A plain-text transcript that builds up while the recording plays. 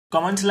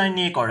Command line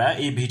নিয়ে করা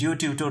এই ভিডিও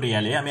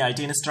টিউটোরিয়ালে আমি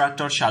আইটি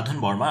ইনস্ট্রাক্টর সাধন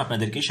বর্মা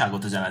আপনাদেরকে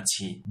স্বাগত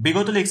জানাচ্ছি।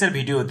 বিগত লেকচার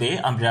ভিডিওতে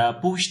আমরা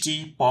পুশডি,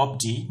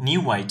 পপডি,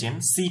 নিউ আইটেম,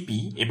 সিপি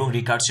এবং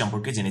রিকার্ড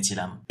সম্পর্কে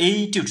জেনেছিলাম। এই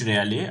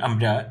টিউটোরিয়ালে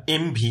আমরা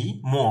এমভি,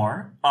 মোর,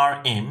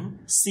 আরএম,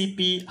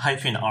 সিপি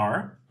 -r,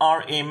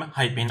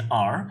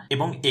 rm-r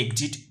এবং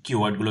এক্সিট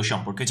কিওয়ার্ডগুলো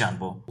সম্পর্কে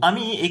জানবো।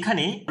 আমি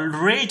এখানে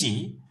অলরেডি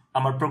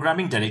আমার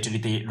প্রোগ্রামিং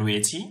ডাইরেক্টরিতে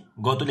রয়েছি।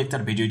 গত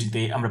লেকচার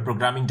ভিডিওটিতে আমরা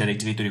প্রোগ্রামিং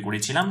ডাইরেক্টরি তৈরি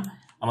করেছিলাম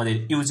আমাদের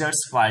ইউজার্স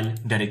ফাইল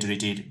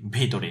ডাইরেক্টরিটির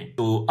ভিতরে।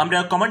 তো আমরা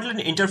কমান্ড লাইন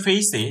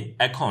ইন্টারফেসে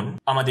এখন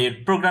আমাদের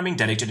প্রোগ্রামিং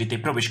ডাইরেক্টরিতে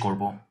প্রবেশ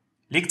করব।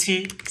 লিখছি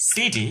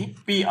cd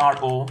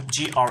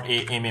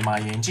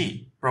programming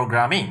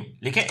প্রোগ্রামিং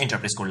লিখে এন্টার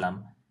প্রেস করলাম।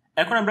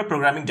 এখন আমরা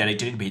প্রোগ্রামিং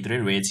ডাইরেক্টরির ভিতরে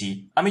রয়েছি।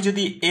 আমি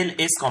যদি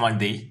ls কমান্ড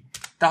দেই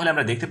তাহলে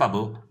আমরা দেখতে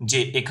পাবো যে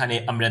এখানে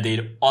আমাদের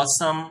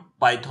অসম,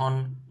 পাইথন,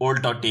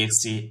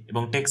 old.txt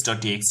এবং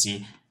text.txt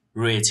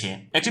রয়েছে।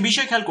 একটি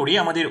বিষয় খেয়াল করি,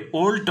 আমাদের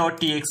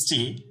old.txt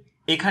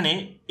এখানে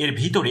এর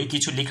ভিতরে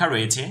কিছু লেখা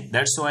রয়েছে,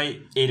 দ্যাটস ওয়াই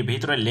এর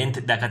ভিতরে লেন্থ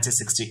দেখাচ্ছে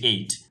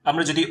 68।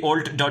 আমরা যদি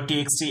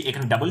old.txt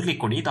এখানে ডাবল ক্লিক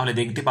করি তাহলে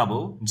দেখতে পাবো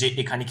যে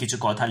এখানে কিছু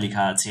কথা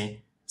লেখা আছে,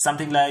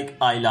 something like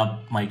I love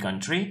my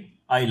country,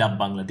 I love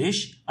Bangladesh,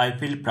 I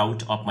feel proud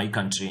of my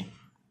country.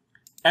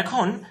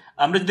 এখন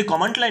আমরা যদি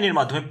কমান্ড লাইনের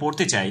মাধ্যমে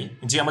পড়তে চাই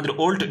যে আমাদের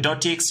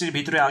old.txt এর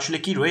ভিতরে আসলে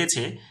কি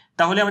রয়েছে,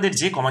 তাহলে আমাদের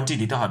যে কমান্ডটি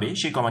দিতে হবে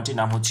সেই কমান্ডটির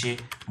নাম হচ্ছে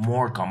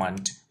মোর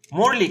কমান্ড।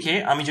 মোর লিখে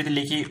আমি যদি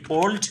লিখি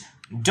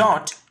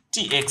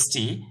old.txt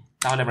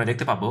তাহলে আমরা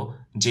দেখতে পাবো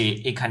যে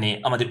এখানে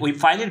আমাদের ওই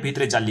ফাইলের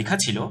ভিতরে যা লেখা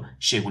ছিল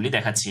সেগুলি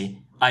দেখাচ্ছে,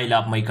 I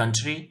love my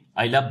country,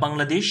 I love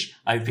Bangladesh,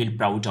 I feel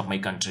proud of my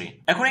country.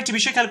 এখন একটি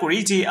বিষয় খেয়াল করি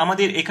যে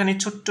আমাদের এখানে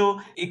ছোট্ট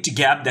একটি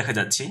গ্যাপ দেখা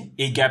যাচ্ছে।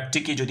 এই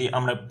গ্যাপটিকে যদি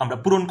আমরা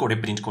পূরণ করে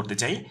প্রিন্ট করতে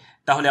চাই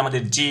তাহলে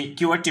আমাদের যে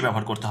কিওয়ার্ডটি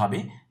ব্যবহার করতে হবে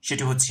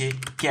সেটি হচ্ছে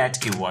ক্যাট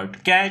কিওয়ার্ড।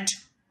 ক্যাট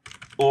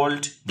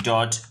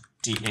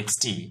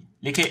old.txt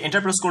লিখে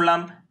এন্টার প্রেস করলাম,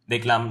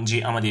 দেখলাম যে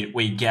আমাদের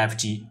ওই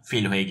গ্যাপটি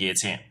ফিল হয়ে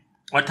গিয়েছে,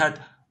 অর্থাৎ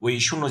ওই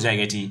শূন্য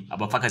জায়গাটি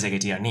বা ফাঁকা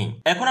জায়গাটি আর নেই।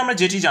 এখন আমরা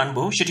যেটি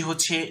জানবো সেটি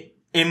হচ্ছে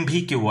এমভি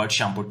কিওয়ার্ড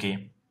সম্পর্কে।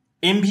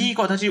 এমভি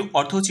কথাটির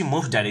অর্থ হচ্ছে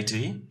মুভ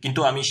ডাইরেক্টরি, কিন্তু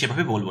আমি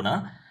সেভাবে বলবো না।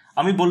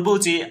 আমি বলবো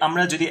যে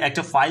আমরা যদি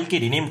একটা ফাইলকে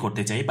রিনেম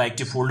করতে চাই বা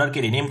একটি ফোল্ডারকে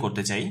রিনেম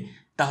করতে চাই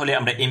তাহলে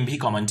আমরা এমভি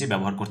কমান্ডটি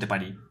ব্যবহার করতে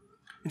পারি।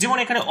 যেমন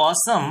এখানে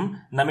অসম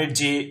নামের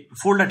যে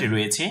ফোল্ডারটি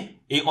রয়েছে,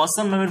 এই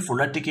অসম নামের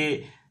ফোল্ডারটিকে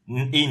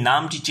এই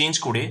নামটি চেঞ্জ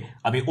করে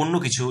আমি অন্য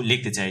কিছু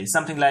লিখতে চাই,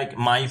 সামথিং লাইক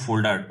মাই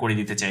ফোল্ডার করে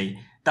দিতে চাই,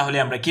 তাহলে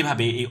আমরা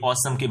কিভাবে এই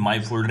অসমকে মাই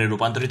ফোল্ডারে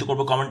রূপান্তরিত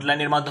করবো কমান্ড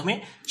লাইনের মাধ্যমে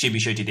সেই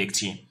বিষয়টি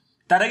দেখছি।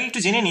 তার আগে একটু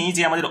জেনে নিই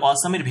যে আমাদের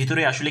অসমের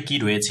ভিতরে আসলে কি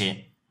রয়েছে।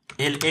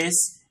 ls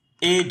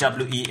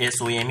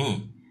awesome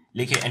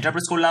লিখে এন্টার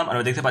প্রেস করলাম।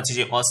 আমরা দেখতে পাচ্ছি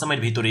যে অসমের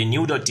ভিতরে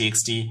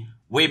new.txt,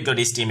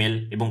 web.html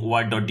এবং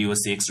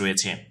word.docx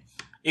রয়েছে।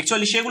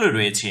 অ্যাকচুয়ালি সেগুলো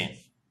রয়েছে।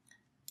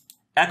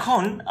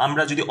 এখন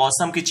আমরা যদি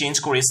অসমকে চেঞ্জ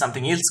করে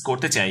সামথিং এলস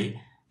করতে চাই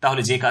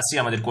তাহলে যে কাজটি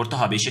আমাদের করতে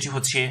হবে সেটি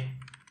হচ্ছে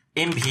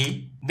এমভি,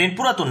 দেন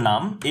পুরাতন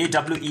নাম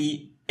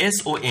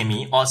awesome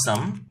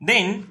awesome,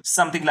 দেন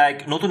সামথিং লাইক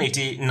নতুন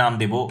একটি নাম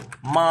দেব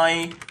মাই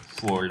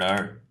ফোল্ডার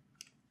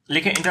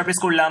লিখে এন্টার প্রেস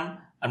করলাম।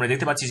 আমরা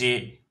দেখতে পাচ্ছি যে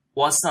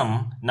অসম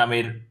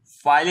নামের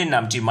ফাইলের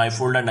নামটি মাই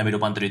ফোল্ডার নামে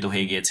রূপান্তরিত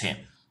হয়ে গিয়েছে।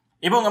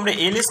 এবং আমরা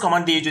ls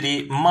কমান্ড দিয়ে যদি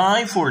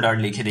মাই ফোল্ডার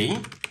লিখে দিই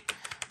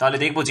তাহলে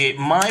দেখব যে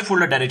মাই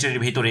ফোল্ডার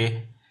ডাইরেক্টরির ভিতরে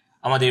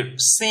আমাদের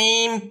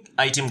সেম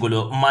আইটেমগুলো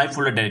মাই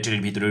ফোল্ডার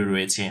ডাইরেক্টরির ভিতরে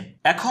রয়েছে।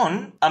 এখন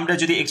আমরা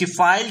যদি একটি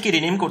ফাইলকে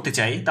রিনেম করতে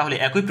চাই তাহলে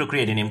একই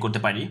প্রক্রিয়ায় রিনেম করতে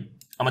পারি।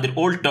 আমাদের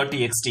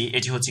old.txt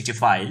এটি হচ্ছে একটি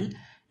ফাইল,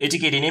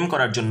 এটিকে রিনেম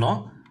করার জন্য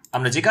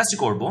আমরা যে কাজটি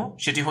করব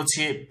সেটি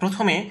হচ্ছে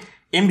প্রথমে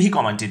এমভি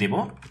কমান্ডটি দেব,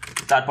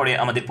 তারপরে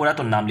আমাদের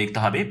পুরাতন নাম লিখতে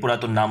হবে।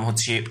 পুরাতন নাম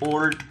হচ্ছে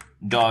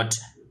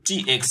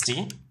old.txt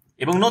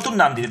এবং নতুন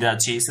নাম দিতে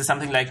যাচ্ছি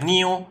সামথিং লাইক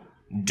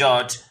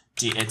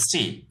new.txt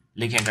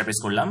লিখে এন্টার প্রেস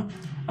করলাম।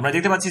 আমরা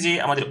দেখতে পাচ্ছি যে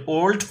আমাদের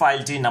ওল্ড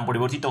ফাইলটির নাম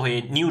পরিবর্তিত হয়ে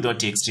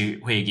new.txt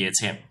হয়ে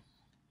গিয়েছে।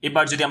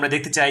 এবার যদি আমরা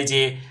দেখতে চাই যে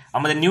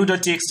আমাদের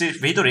new.txt এর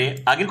ভিতরে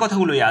আগের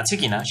কথাগুলোই আছে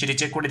কিনা সেটি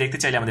চেক করে দেখতে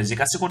চাইলে আমাদের যে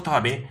কাজটি করতে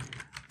হবে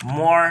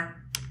more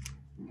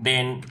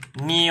দেন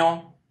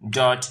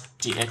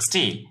new.txt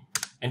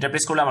এন্টার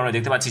প্রেস করলাম। আমরা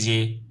দেখতে পাচ্ছি যে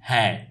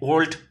হ্যাঁ,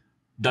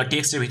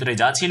 old.txt এর ভিতরে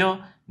যা ছিল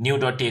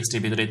new.txt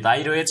এর ভিতরে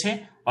তাই রয়েছে,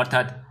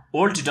 অর্থাৎ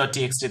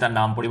old.txt তার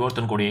নাম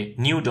পরিবর্তন করে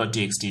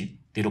new.txt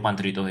তে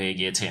রূপান্তরিত হয়ে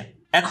গিয়েছে।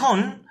 এখন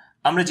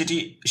আমরা যেটি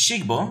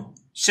শিখব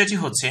সেটি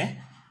হচ্ছে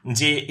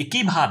যে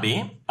কিভাবে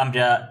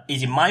আমরা এই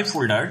যে মাই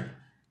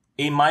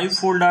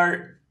ফোল্ডার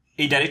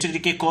এই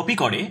ডাইরেক্টরিটিকে কপি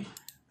করে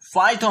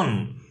পাইথন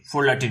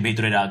ফোল্ডারটির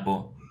ভিতরে রাখবো।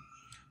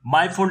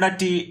 মাই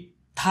ফোল্ডারটি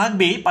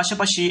থাকবে,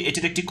 পাশাপাশি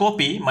এটির একটি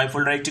কপি, মাই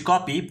ফোল্ডার একটি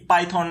কপি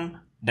পাইথন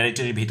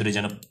ডাইরেক্টরির ভিতরে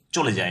যেন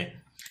চলে যায়।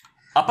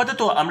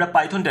 আপাতত আমরা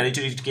পাইথন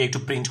ডাইরেক্টরিটিকে একটু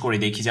প্রিন্ট করে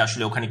দেখি যে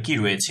আসলে ওখানে কি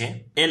রয়েছে।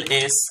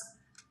 ls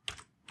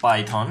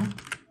পাইথন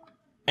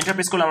এন্টার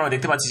প্রেস করলে আমরা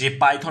দেখতে পাচ্ছি যে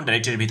পাইথন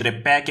ডাইরেক্টরির ভিতরে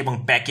প্যাক এবং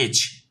প্যাকেজ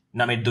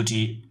নামের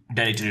দুটি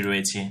ডাইরেক্টরি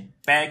রয়েছে,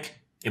 প্যাক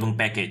এবং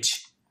প্যাকেজ।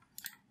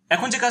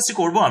 এখন যে কাজটি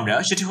করব আমরা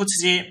সেটি হচ্ছে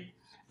যে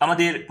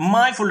আমাদের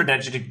মাই ফোল্ডার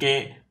ডাইরেক্টরিকে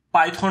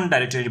পাইথন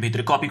ডাইরেক্টরির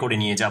ভিতরে কপি করে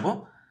নিয়ে যাব।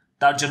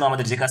 তার জন্য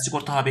আমাদের যে কাজটি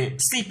করতে হবে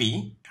cp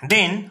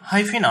দেন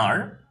 -r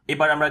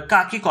এবার আমরা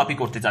কাকে কপি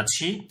করতে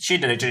যাচ্ছি সেই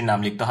ডাইরেক্টরির নাম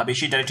লিখতে হবে।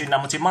 সেই ডাইরেক্টরির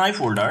নাম হচ্ছে মাই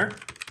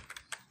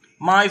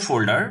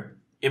ফোল্ডার,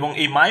 এবং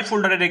এই মাই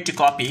ফোল্ডারের একটি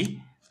কপি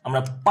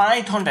আমরা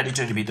পাইথন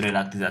ডাইরেক্টরির ভিতরে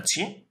রাখতে যাচ্ছি।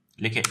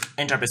 লিখে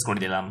এন্টার প্রেস করে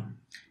দিলাম।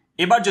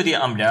 এবার যদি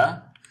আমরা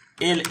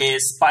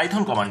ls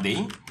পাইথন কমান্ড দিই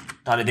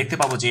তাহলে দেখতে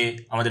পাবো যে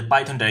আমাদের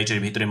পাইথন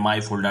ডাইরেক্টরির ভিতরে মাই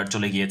ফোল্ডার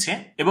চলে গিয়েছে,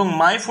 এবং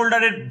মাই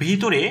ফোল্ডারের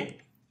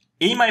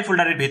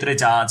ভিতরে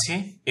যা আছে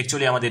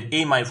অ্যাকচুয়ালি আমাদের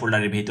এই মাই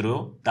ফোল্ডারের ভিতরেও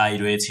তাই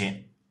রয়েছে।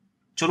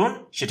 চলুন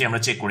সেটি আমরা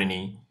চেক করে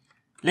নিই।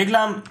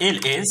 লিখলাম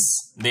ls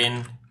দেন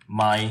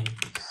মাই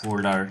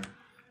ফোল্ডার,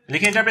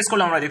 লিখে এন্টার প্রেস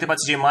করলাম। আমরা দেখতে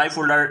পাচ্ছি যে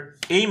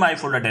এই মাই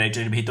ফোল্ডার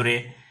ডাইরেক্টরির ভিতরে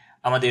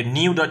আমাদের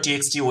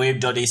new.txt,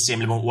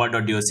 web.html এবং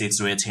word.docx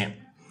রয়েছে।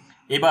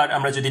 এবার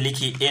আমরা যদি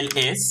লিখি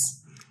ls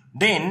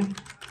then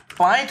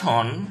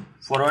Python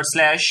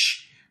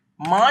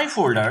 /my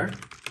folder,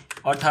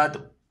 অর্থাৎ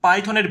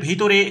পাইথনের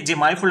ভিতরে যে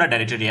মাই ফোল্ডার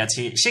ডাইরেক্টরি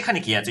আছে সেখানে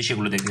কি আছে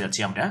সেগুলো দেখতে যাচ্ছি।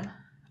 আমরা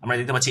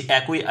দেখতে পাচ্ছি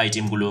একই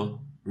আইটেমগুলো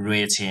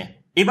রয়েছে।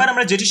 এবার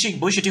আমরা যেটি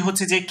শিখবো সেটি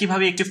হচ্ছে যে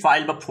কিভাবে একটি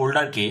ফাইল বা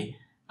ফোল্ডারকে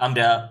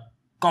আমরা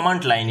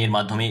কমান্ড লাইনের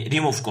মাধ্যমে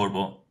রিমুভ করব।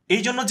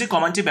 এই জন্য যে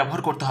কমান্ডটি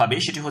ব্যবহার করতে হবে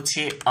সেটি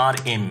হচ্ছে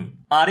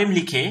rm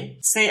লিখে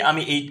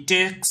আমি এই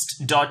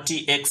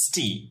text.txt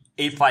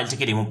এই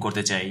ফাইলটিকে রিমুভ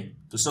করতে চাই।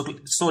 তো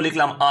সো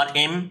লিখলাম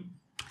rm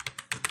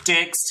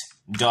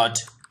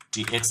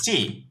text.txt,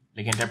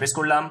 লিখে এন্টার প্রেস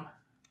করলাম।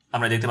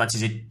 আমরা দেখতে পাচ্ছি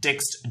যে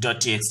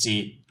text.txt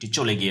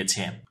চলে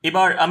গিয়েছে।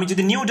 এবার আমি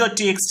যদি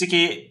new.txt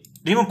কে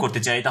রিমুভ করতে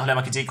চাই তাহলে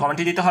আমাকে যে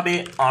কমান্ডটি দিতে হবে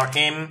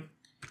rm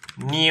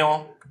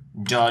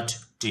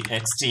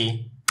new.txt,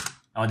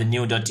 আমাদের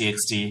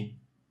new.txt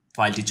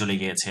ফাইলটি চলে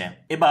গিয়েছে।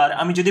 এবার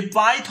আমি যদি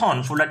পাইথন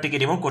ফোল্ডারটিকে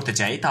রিমুভ করতে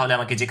চাই তাহলে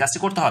আমাকে যে কাজটি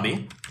করতে হবে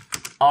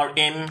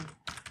rm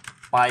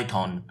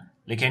python,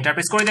 লিখে এন্টার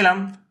প্রেস করে দিলাম।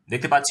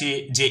 দেখতে পাচ্ছি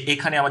যে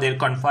এখানে আমাদের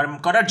কনফার্ম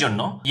করার জন্য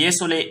ইয়েস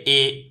হলে a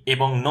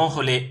এবং নো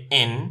হলে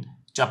n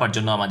চাপার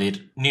জন্য আমাদের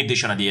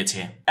নির্দেশনা দিয়েছে।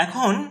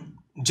 এখন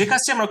যে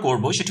কাজটি আমরা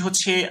করব সেটি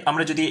হচ্ছে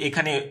আমরা যদি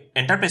এখানে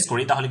এন্টার প্রেস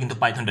করি তাহলে কিন্তু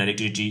পাইথন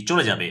ডাইরেক্টরিটি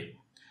চলে যাবে,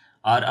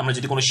 আর আমরা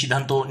যদি কোনো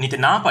সিদ্ধান্ত নিতে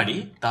না পারি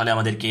তাহলে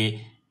আমাদেরকে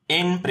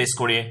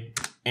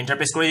এন্টার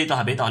প্রেস করে দিতে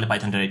হবে, তাহলে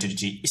পাইথন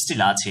ডাইরেক্টরিটি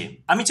স্টিল আছে।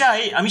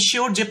 আমি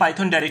শিওর যে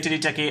পাইথন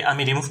ডাইরেক্টরিটাকে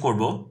আমি রিমুভ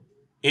করব,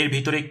 এর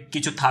ভিতরে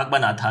কিছু থাক বা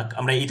না থাক।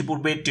 আমরা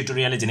ইতিপূর্বে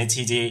টিউটোরিয়ালে জেনেছি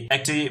যে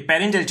একটি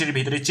প্যারেন্ট ডাইরেক্টরির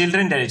ভিতরে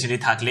চিলড্রেন ডাইরেক্টরি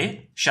থাকলে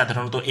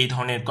সাধারণত এই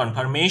ধরনের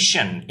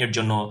কনফার্মেশন এর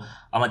জন্য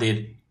আমাদের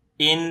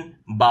n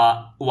বা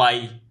y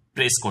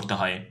প্রেস করতে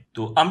হয়।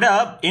 তো আমরা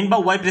n বা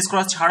y প্রেস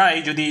করা ছাড়াই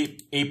যদি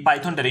এই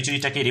পাইথন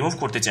ডাইরেক্টরিটাকে রিমুভ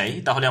করতে চাই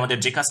তাহলে আমাদের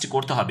যে কাজটি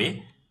করতে হবে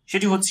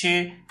সেটি হচ্ছে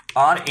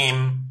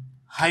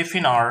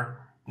rm-r,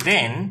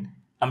 দেন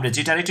আমরা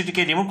যে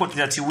ডাইরেক্টরিটিকে রিমুভ করতে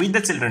যাচ্ছি উইথ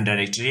দ্য চিলড্রেন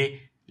ডাইরেক্টরি,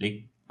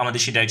 আমাদের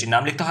সেই ডাইরেক্টরির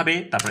নাম লিখতে হবে,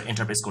 তারপর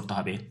এন্টার প্রেস করতে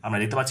হবে। আমরা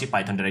দেখতে পাচ্ছি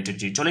পাইথন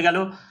ডাইরেক্টরিটি চলে গেল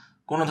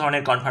কোনো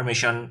ধরনের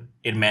কনফার্মেশন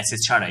এর মেসেজ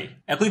ছাড়াই।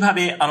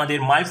 একইভাবে আমাদের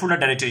মাই ফোল্ডার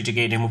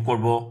ডাইরেক্টরিটিকে রিমুভ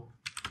করব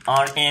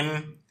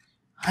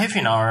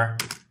rm-r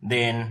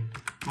দেন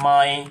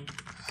মাই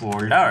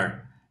ফোল্ডার,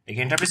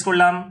 এখানে এন্টার প্রেস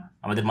করলাম।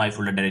 আমাদের মাই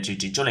ফোল্ডার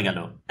ডাইরেক্টরিটি চলে গেল।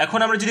 এখন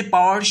আমরা যদি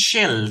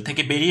PowerShell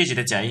থেকে বেরিয়ে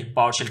যেতে চাই,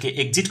 PowerShellকে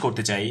এক্সিট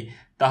করতে চাই,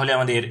 তাহলে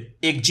আমাদের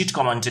এক্সিট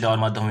কমান্ডটি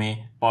দেওয়ার মাধ্যমে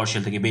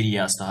PowerShell থেকে বেরিয়ে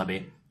আসতে হবে।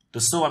 তো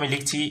আমি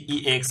লিখছি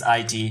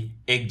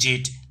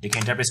exit, লিখে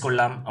এন্টার প্রেস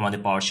করলাম। আমাদের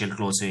PowerShell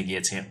ক্লোজ হয়ে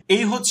গিয়েছে।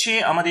 এই হচ্ছে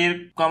আমাদের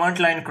কমান্ড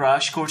লাইন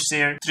ক্র্যাশ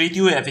কোর্সের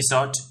তৃতীয়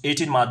এপিসোড।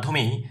 এটির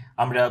মাধ্যমেই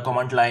আমরা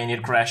কমান্ড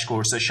লাইনের ক্র্যাশ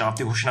কোর্সের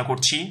সমাপ্তি ঘোষণা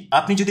করছি।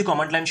 আপনি যদি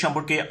কমান্ড লাইন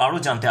সম্পর্কে আরও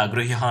জানতে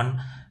আগ্রহী হন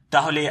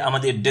তাহলে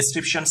আমাদের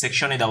ডেসক্রিপশন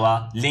সেকশনে দেওয়া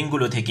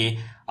লিঙ্কগুলো থেকে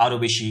আরও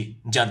বেশি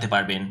জানতে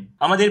পারবেন।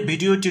 আমাদের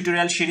ভিডিও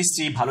টিউটোরিয়াল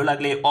সিরিজটি ভালো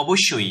লাগলে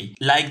অবশ্যই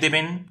লাইক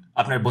দেবেন,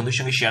 আপনার বন্ধুর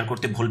সঙ্গে শেয়ার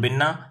করতে ভুলবেন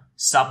না,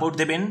 সাপোর্ট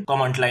দেবেন,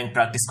 কমান্ড লাইন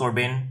প্র্যাকটিস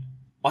করবেন।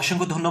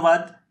 অসংখ্য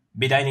ধন্যবাদ।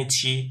 বিদায়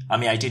নিচ্ছি।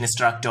 আমি আইটি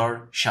ইনস্ট্রাক্টর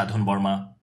সাধন বর্মা।